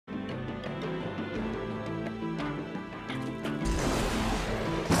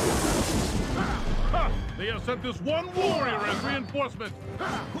They have sent this one warrior as reinforcement.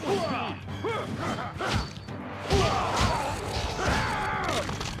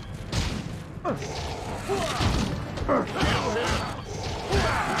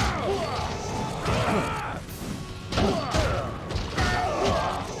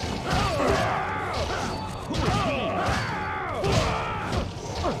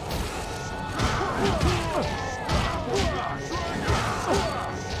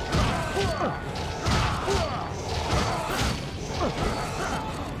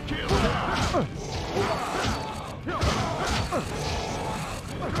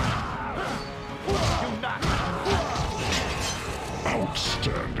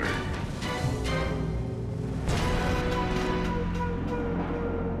 Outstanding.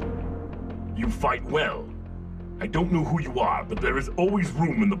 You fight well. I don't know who you are, but there is always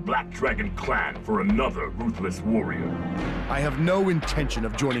room in the Black Dragon clan for another ruthless warrior. I have no intention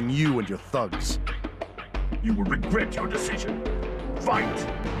of joining you and your thugs. You will regret your decision. Fight!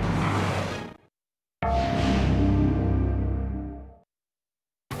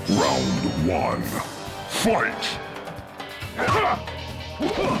 Round 1. Fight!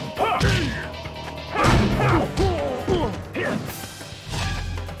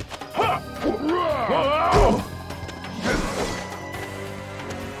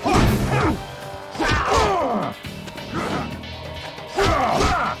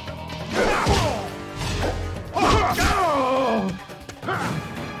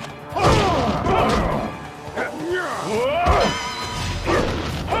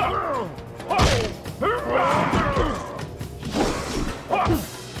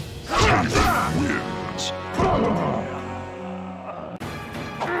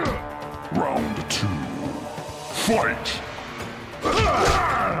 Round 2. Fight!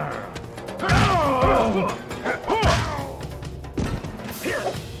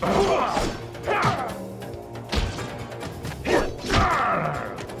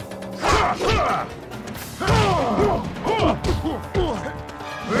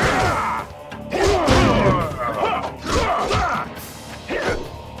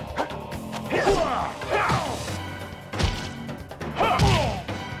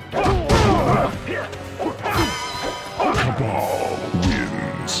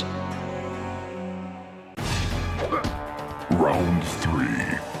 Wins. Round 3.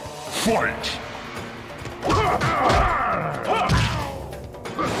 Fight!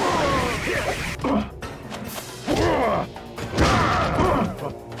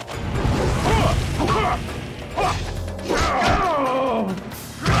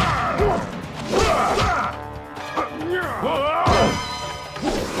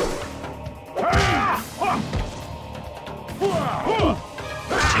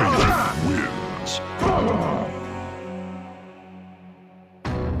 Wins.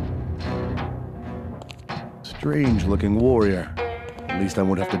 Strange-looking warrior. At least I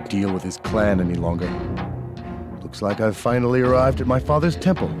won't have to deal with his clan any longer. Looks like I've finally arrived at my father's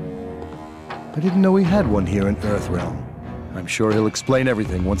temple. I didn't know he had one here in Earthrealm. I'm sure he'll explain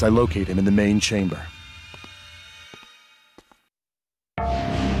everything once I locate him in the main chamber.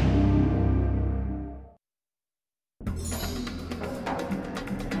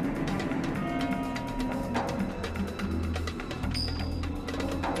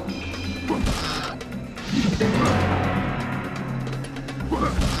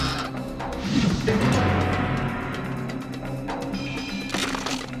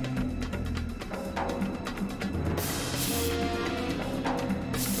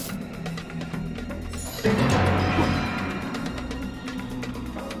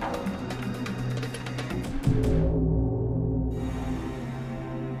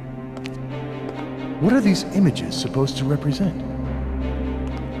 What are these images supposed to represent?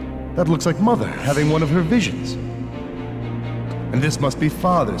 That looks like Mother having one of her visions. And this must be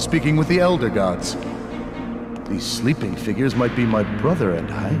Father speaking with the Elder Gods. These sleeping figures might be my brother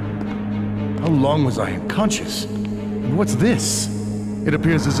and I. How long was I unconscious? And what's this? It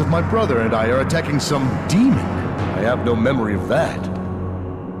appears as if my brother and I are attacking some demon. I have no memory of that.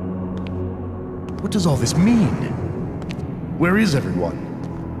 What does all this mean? Where is everyone?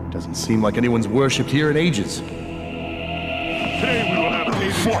 Doesn't seem like anyone's worshipped here in ages. Today we will have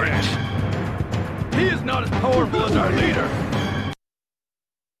a fight. He is not as powerful as our leader.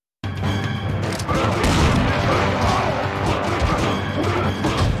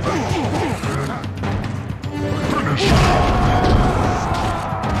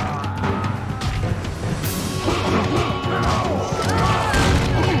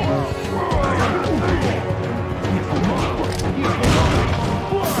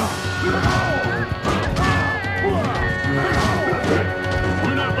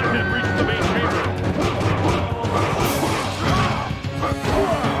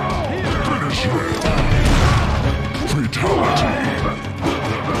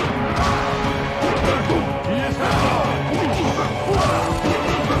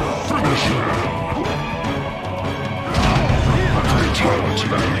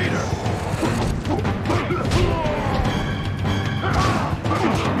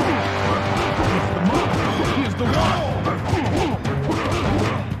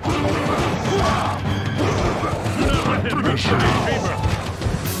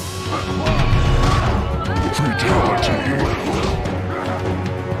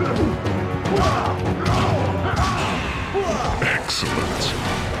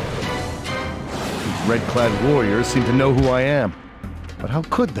 red-clad warriors seem to know who I am. But how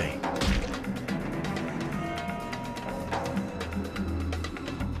could they?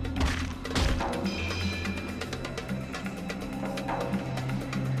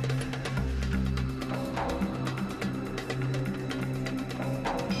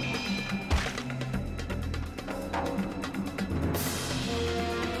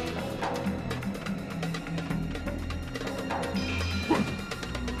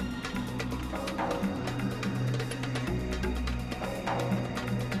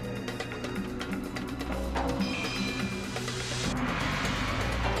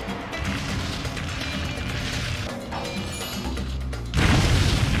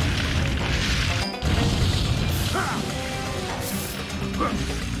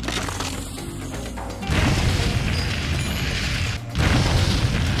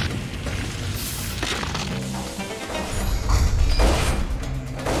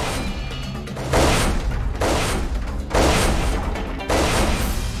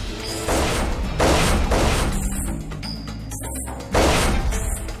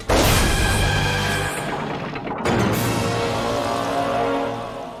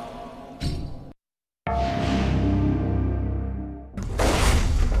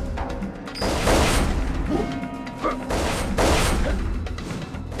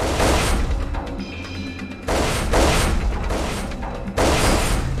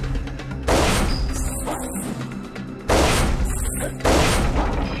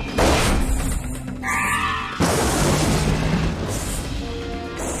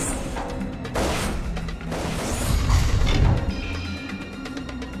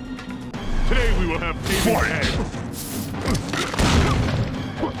 Today we will have TV egg.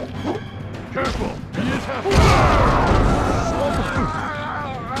 Careful! He is half.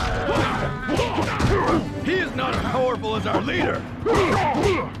 He is not as powerful as our leader!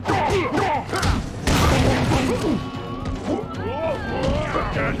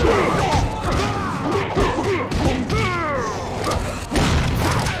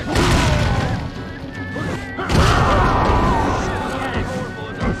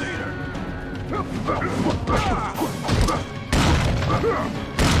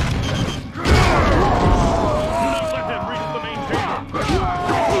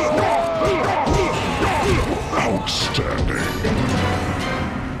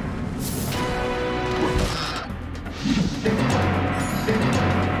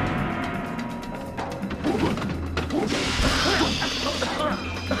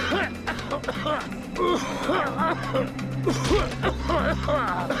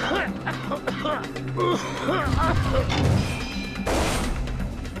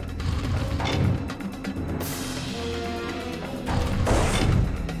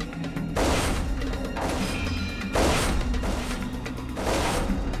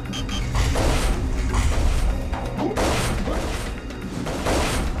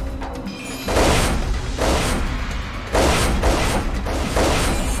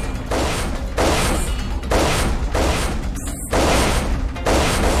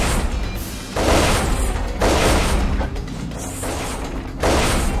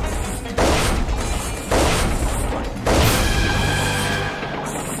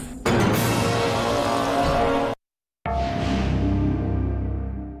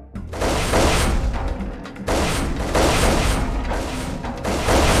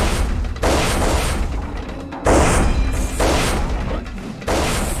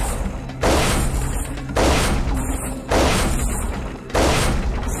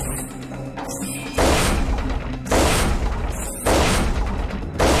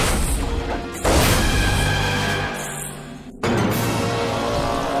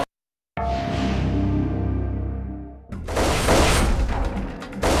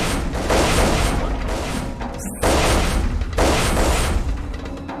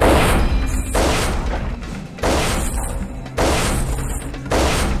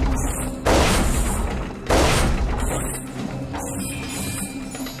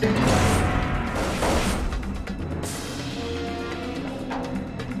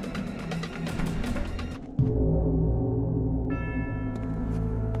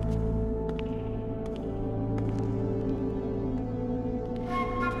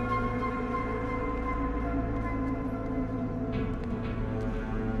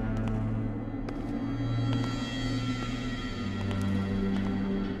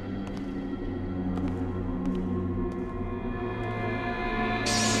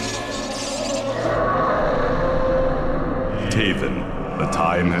 The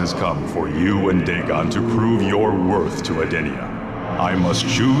time has come for you and Dagon to prove your worth to Edenia. I must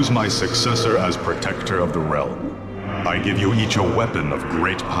choose my successor as protector of the realm. I give you each a weapon of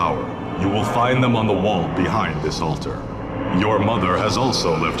great power. You will find them on the wall behind this altar. Your mother has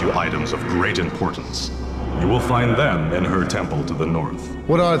also left you items of great importance. You will find them in her temple to the north.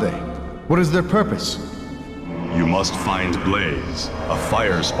 What are they? What is their purpose? You must find Blaze, a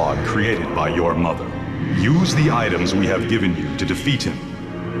fire spawn created by your mother. Use the items we have given you to defeat him.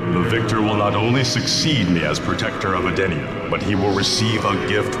 The victor will not only succeed me as protector of Edenia, but he will receive a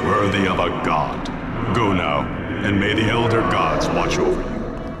gift worthy of a god. Go now, and may the Elder Gods watch over you.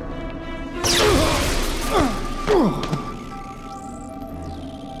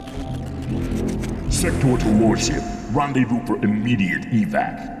 Sektor to warship. Rendezvous for immediate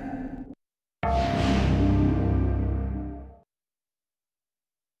evac.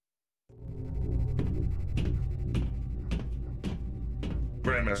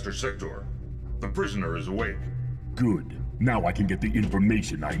 Grandmaster Sektor, the prisoner is awake. Good. Now I can get the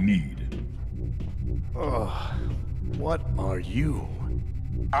information I need. What are you?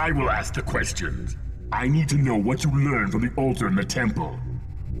 I will ask the questions. I need to know what you learned from the altar in the temple.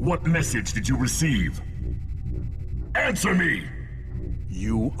 What message did you receive? Answer me!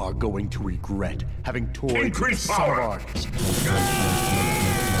 You are going to regret having toyed with the Increase son power. of Argus.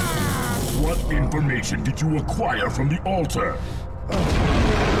 What information did you acquire from the altar?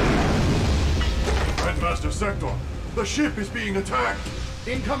 Grandmaster Sektor, the ship is being attacked!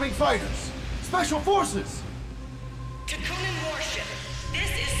 Incoming fighters! Special forces! Takunin Warship,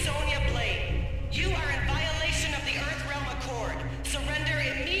 this is Sonya Blade. You are in violation of the Earthrealm Accord. Surrender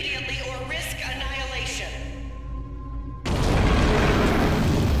immediately or risk annihilation.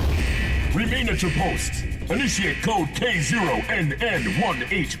 Remain at your posts. Initiate code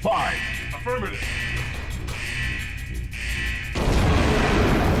K0NN1H5. Affirmative.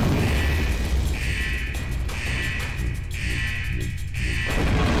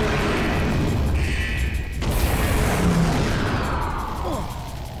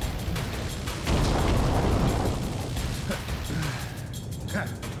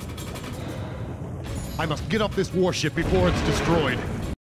 I must get off this warship before it's destroyed.